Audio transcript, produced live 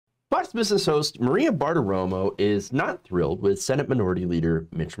Fox Business host Maria Bartiromo is not thrilled with Senate Minority Leader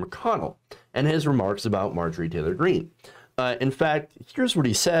Mitch McConnell and his remarks about Marjorie Taylor Greene. In fact, here's what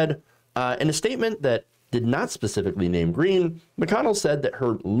he said. In a statement that did not specifically name Greene, McConnell said that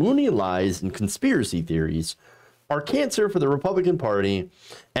her loony lies and conspiracy theories are cancer for the Republican Party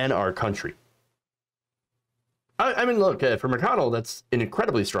and our country. I mean, look, for McConnell, that's an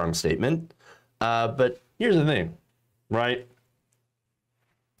incredibly strong statement. But here's the thing, right?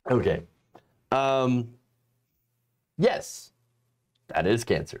 Okay. Yes, that is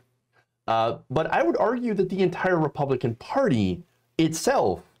cancer. But I would argue that the entire Republican Party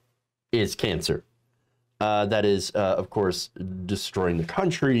itself is cancer. That is, of course, destroying the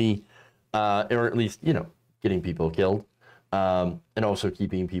country, or at least, you know, getting people killed, and also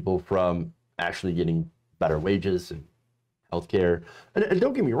keeping people from actually getting better wages and healthcare. And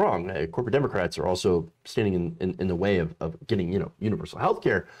don't get me wrong, corporate Democrats are also standing in the way of getting, you know, universal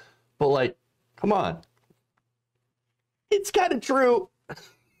healthcare. But like, come on, it's kind of true.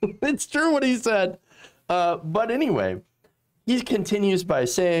 It's true what he said. But anyway, he continues by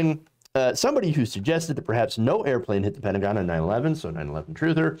saying, somebody who suggested that perhaps no airplane hit the Pentagon on 9/11, so 9/11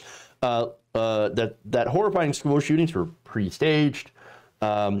 truther, that horrifying school shootings were pre-staged,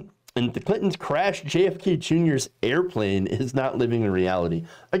 and the Clintons crashed JFK Jr.'s airplane is not living in reality.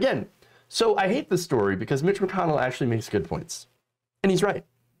 Again, so I hate this story because Mitch McConnell actually makes good points. And he's right.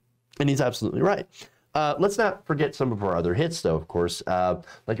 And he's absolutely right. Let's not forget some of our other hits, though, of course,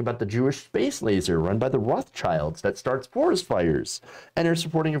 like about the Jewish space laser run by the Rothschilds that starts forest fires and are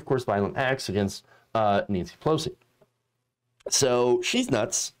supporting, of course, violent acts against Nancy Pelosi. So she's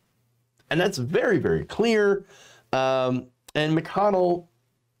nuts. And that's very, very clear. And McConnell,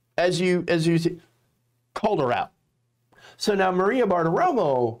 as you see, called her out. So now Maria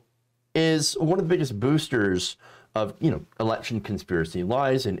Bartiromo is one of the biggest boosters of, you know, election conspiracy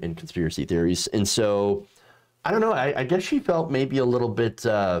lies and conspiracy theories. And so, I don't know, I guess she felt maybe a little bit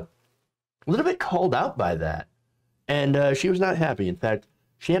called out by that. And she was not happy. In fact,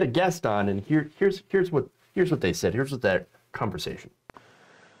 she had a guest on, and here's what they said. Here's what that conversation.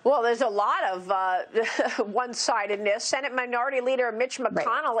 Well, there's a lot of one-sidedness. Senate Minority Leader Mitch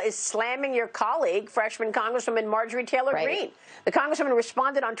McConnell is slamming your colleague, freshman Congresswoman Marjorie Taylor Greene. The Congresswoman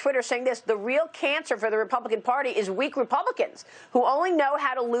responded on Twitter saying this: the real cancer for the Republican Party is weak Republicans who only know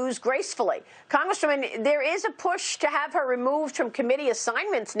how to lose gracefully. Congresswoman, there is a push to have her removed from committee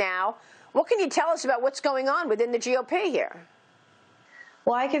assignments now. What can you tell us about what's going on within the GOP here?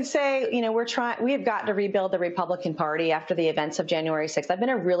 Well, I can say, you know, we have got to rebuild the Republican Party after the events of January 6th. I've been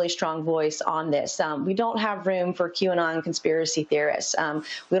a really strong voice on this. We don't have room for QAnon conspiracy theorists.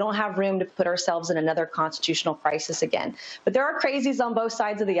 We don't have room to put ourselves in another constitutional crisis again. But there are crazies on both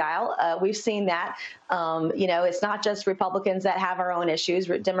sides of the aisle. We've seen that. You know, it's not just Republicans that have our own issues.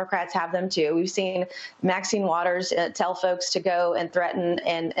 Democrats have them, too. We've seen Maxine Waters tell folks to go and threaten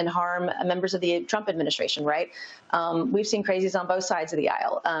and harm members of the Trump administration, right? We've seen crazies on both sides of the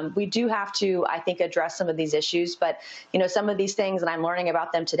aisle. We do have to, I think, address some of these issues. But, you know, some of these things, and I'm learning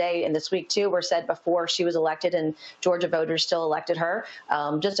about them today and this week, too, were said before she was elected, and Georgia voters still elected her.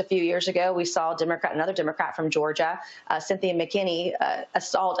 Just a few years ago, we saw another Democrat from Georgia, Cynthia McKinney,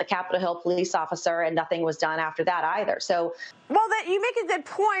 assault a Capitol Hill police officer, and nothing was done after that either. So, well, you make a good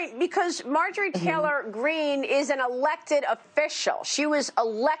point, because Marjorie Taylor Greene is an elected official. She was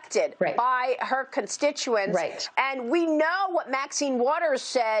elected by her constituents. And we know what Maxine Waters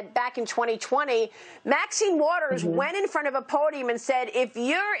said back in 2020. Maxine Waters went in front of a podium and said, if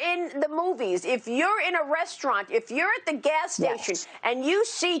you're in the movies, if you're in a restaurant, if you're at the gas station and you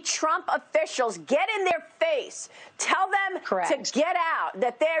see Trump officials, get in their face. Tell them to get out,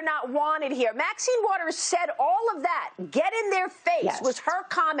 that they're not wanted here. Maxine Waters said all of that. Get in their face was her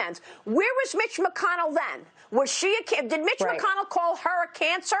comments. Where was Mitch McConnell then? Was she did Mitch McConnell call her a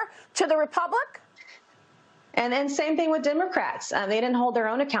cancer to the Republic? And then same thing with Democrats. They didn't hold their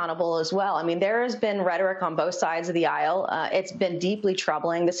own accountable as well. I mean, there has been rhetoric on both sides of the aisle. It's been deeply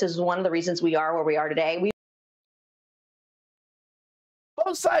troubling. This is one of the reasons we are where we are today.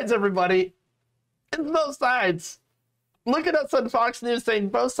 Both sides, everybody. It's both sides. Look at us on Fox News saying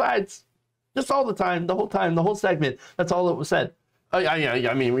both sides. Just all the time, the whole segment. That's all that was said.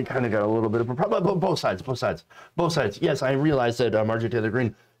 I mean, we kind of got a little bit of a problem, but both sides. Yes, I realize that Marjorie Taylor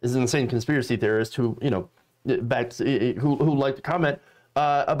Greene is an insane conspiracy theorist who, you know, who liked to comment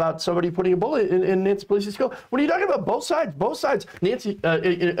about somebody putting a bullet in Nancy Pelosi's skull. What are you talking about? Both sides. Nancy,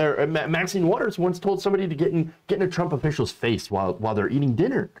 Maxine Waters once told somebody to get in a Trump official's face while they're eating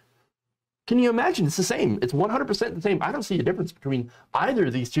dinner. Can you imagine? It's the same. It's 100% the same. I don't see a difference between either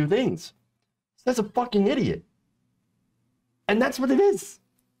of these two things. That's a fucking idiot. And that's what it is.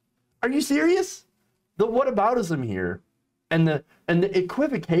 Are you serious? The whataboutism here and the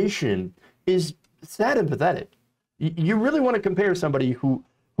equivocation is sad and pathetic. You really want to compare somebody who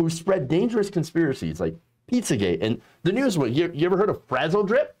spread dangerous conspiracies like Pizzagate and the news one. You ever heard of Frazzle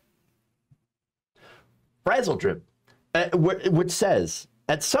Drip? Frazzle Drip, which says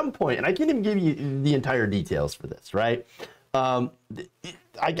at some point, and I can't even give you the entire details for this, right?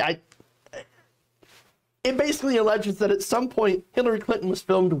 It basically alleges that at some point Hillary Clinton was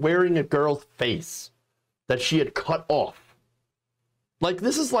filmed wearing a girl's face that she had cut off. Like,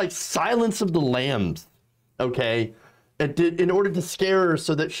 this is like Silence of the Lambs, okay? In order to scare her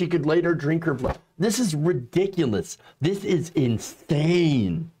so that she could later drink her blood. This is ridiculous. This is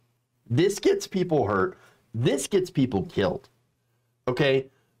insane. This gets people hurt. This gets people killed, okay?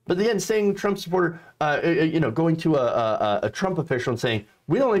 But again, saying Trump supporter, going to a Trump official and saying,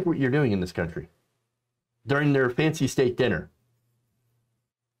 we don't like what you're doing in this country during their fancy steak dinner.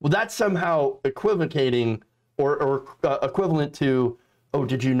 Well, that's somehow equivocating or equivalent to, oh,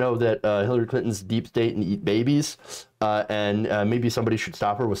 did you know that Hillary Clinton's deep state and eat babies? And maybe somebody should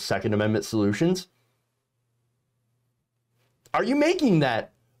stop her with Second Amendment solutions? Are you making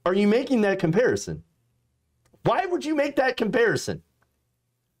that? Are you making that comparison? Why would you make that comparison?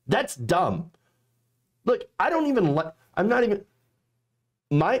 That's dumb. Look, I'm not even,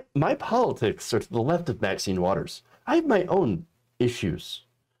 my politics are to the left of Maxine Waters. I have my own issues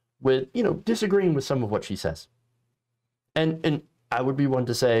with, disagreeing with some of what she says. And I would be one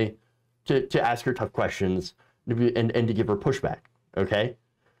to say, to ask her tough questions and to give her pushback, okay?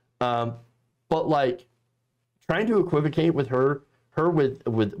 But like, trying to equivocate with her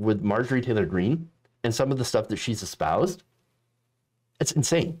with Marjorie Taylor Greene and some of the stuff that she's espoused, it's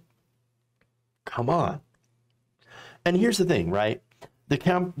insane. Come on. And here's the thing, right?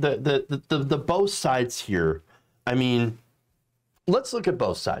 The both sides here. I mean, let's look at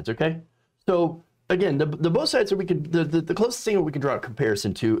both sides, okay? So again, the both sides that we could, the closest thing that we can draw a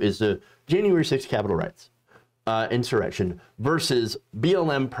comparison to is the January 6th Capitol riots, insurrection versus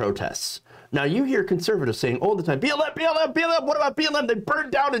BLM protests. Now you hear conservatives saying all the time, BLM, BLM, BLM, what about BLM? They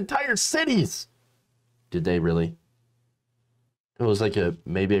burned down entire cities. Did they really? It was like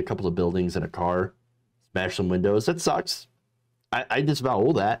maybe a couple of buildings and a car, smashed some windows. That sucks. I disavow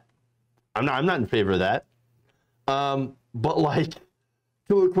all that. I'm not in favor of that. But like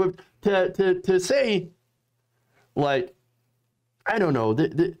to say, like, I don't know,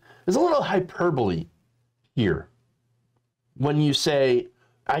 there's a little hyperbole here when you say,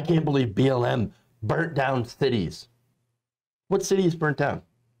 I can't believe BLM burnt down cities. What city is burnt down?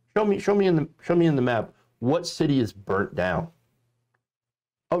 Show me in the map what city is burnt down.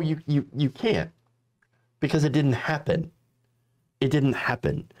 Oh, you can't, because it didn't happen. It didn't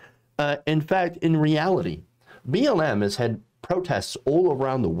happen. In fact, in reality, BLM has had protests all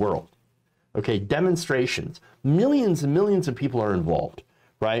around the world. Okay, demonstrations. Millions and millions of people are involved,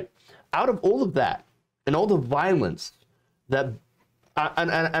 right? Out of all of that and all the violence that,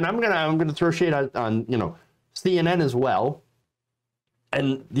 and I'm gonna throw shade on CNN as well,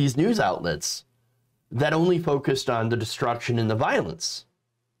 and these news outlets that only focused on the destruction and the violence,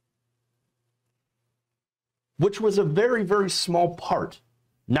 which was a very, very small part.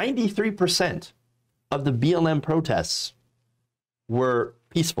 93% of the BLM protests were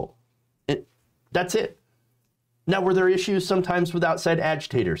peaceful. That's it. Now, were there issues sometimes with outside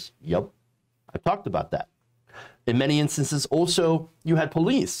agitators? Yep, I've talked about that. In many instances, also, you had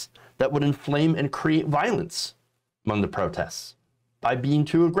police that would inflame and create violence among the protests by being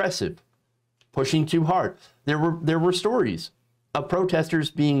too aggressive, pushing too hard. There were stories of protesters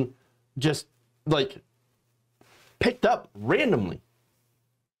being just like picked up randomly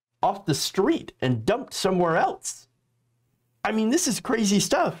off the street and dumped somewhere else. I mean, this is crazy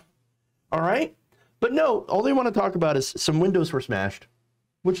stuff, all right? But no, all they want to talk about is some windows were smashed,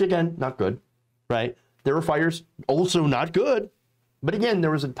 which again, not good, right? There were fires, also not good. But again, there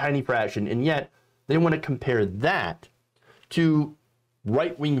was a tiny fraction, and yet they want to compare that to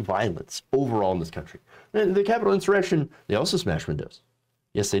right-wing violence overall in this country. And the Capitol insurrection, they also smashed windows.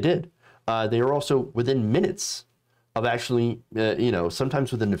 Yes, they did. They were also within minutes of actually,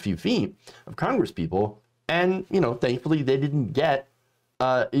 sometimes within a few feet of Congress people, and thankfully they didn't get,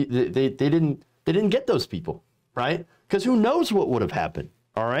 they didn't get those people, right? Because who knows what would have happened,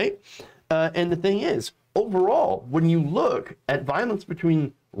 all right? And the thing is, overall, when you look at violence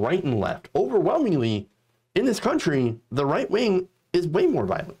between right and left, overwhelmingly in this country, the right wing is way more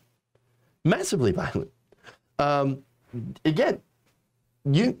violent, massively violent. Again,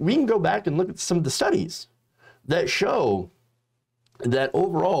 we can go back and look at some of the studies that show that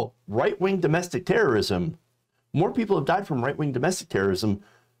overall right-wing domestic terrorism, more people have died from right-wing domestic terrorism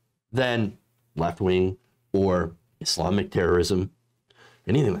than left-wing or Islamic terrorism,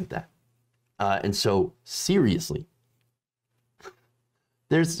 anything like that. And so, seriously,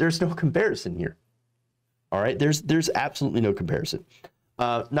 there's no comparison here. All right, there's absolutely no comparison.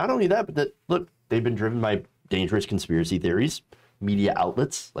 Not only that, but that, look, they've been driven by dangerous conspiracy theories, media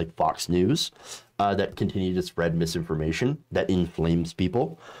outlets like Fox News that continue to spread misinformation that inflames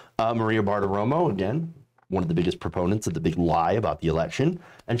people. Maria Bartiromo, again, one of the biggest proponents of the big lie about the election,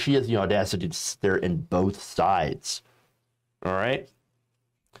 and she has the audacity to sit there in both sides. All right,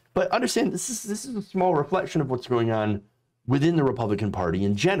 but understand this is a small reflection of what's going on within the Republican Party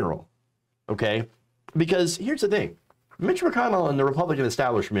in general. Okay, because here's the thing: Mitch McConnell and the Republican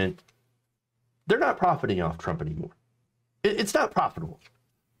establishment, they're not profiting off Trump anymore. It's not profitable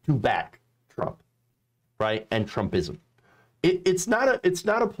to back Trump, right? And Trumpism. It's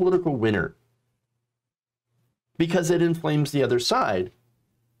not a political winner because it inflames the other side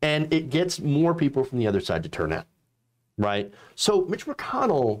and it gets more people from the other side to turn out, right? So Mitch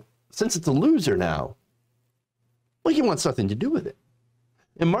McConnell, since it's a loser now, well, he wants nothing to do with it.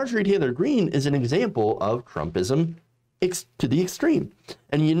 And Marjorie Taylor Greene is an example of Trumpism to the extreme.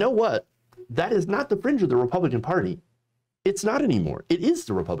 And you know what? That is not the fringe of the Republican Party. It's not anymore. It is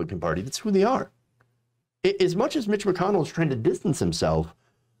the Republican Party. That's who they are. As much as Mitch McConnell is trying to distance himself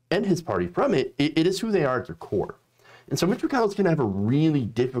and his party from it, it is who they are at their core. And so Mitch McConnell's going to have a really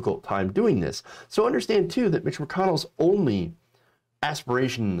difficult time doing this. So understand, too, that Mitch McConnell's only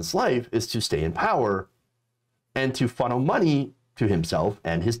aspiration in this life is to stay in power and to funnel money to himself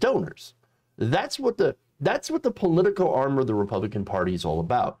and his donors. That's what the political arm of the Republican Party is all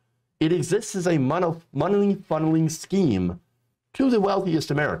about. It exists as a money funneling scheme to the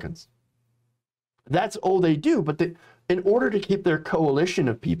wealthiest Americans. That's all they do. But in order to keep their coalition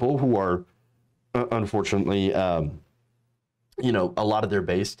of people who are, unfortunately, a lot of their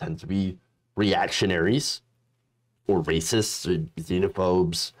base tends to be reactionaries or racists or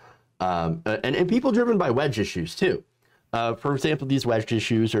xenophobes, and people driven by wedge issues, too. For example, these wedge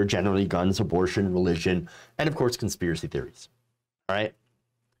issues are generally guns, abortion, religion, and, of course, conspiracy theories. All right?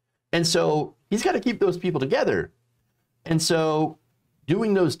 And so he's got to keep those people together. And so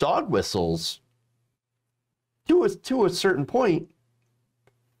doing those dog whistles to a certain point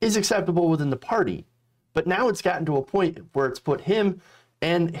is acceptable within the party. But now it's gotten to a point where it's put him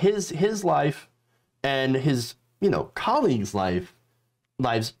and his life and his, colleagues'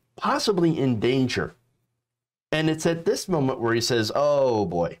 lives possibly in danger. And it's at this moment where he says, oh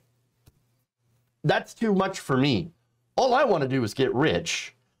boy, that's too much for me. All I want to do is get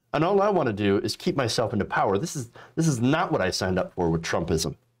rich. And all I want to do is keep myself into power. This is not what I signed up for with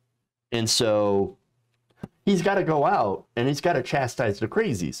Trumpism. And so he's got to go out and he's got to chastise the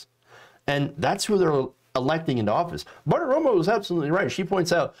crazies. And that's who they're electing into office. Bartiromo was absolutely right. She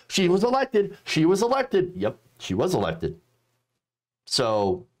points out she was elected. She was elected. Yep, she was elected.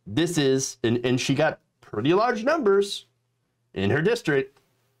 So this is, and she got pretty large numbers in her district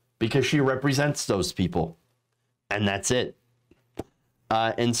because she represents those people. And that's it.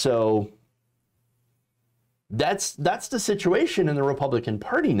 And so that's the situation in the Republican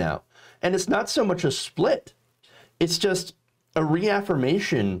Party now. And it's not so much a split. It's just a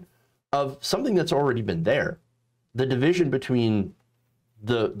reaffirmation of something that's already been there. The division between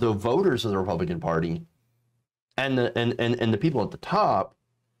the voters of the Republican Party and the people at the top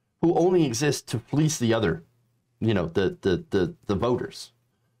who only exist to fleece the other, the voters.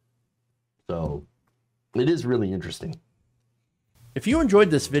 So it is really interesting. If you enjoyed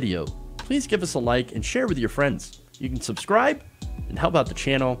this video, please give us a like and share with your friends. You can subscribe and help out the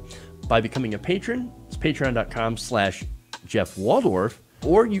channel by becoming a patron. It's patreon.com/Jeff Waldorf,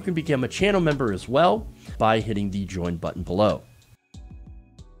 or you can become a channel member as well by hitting the join button below.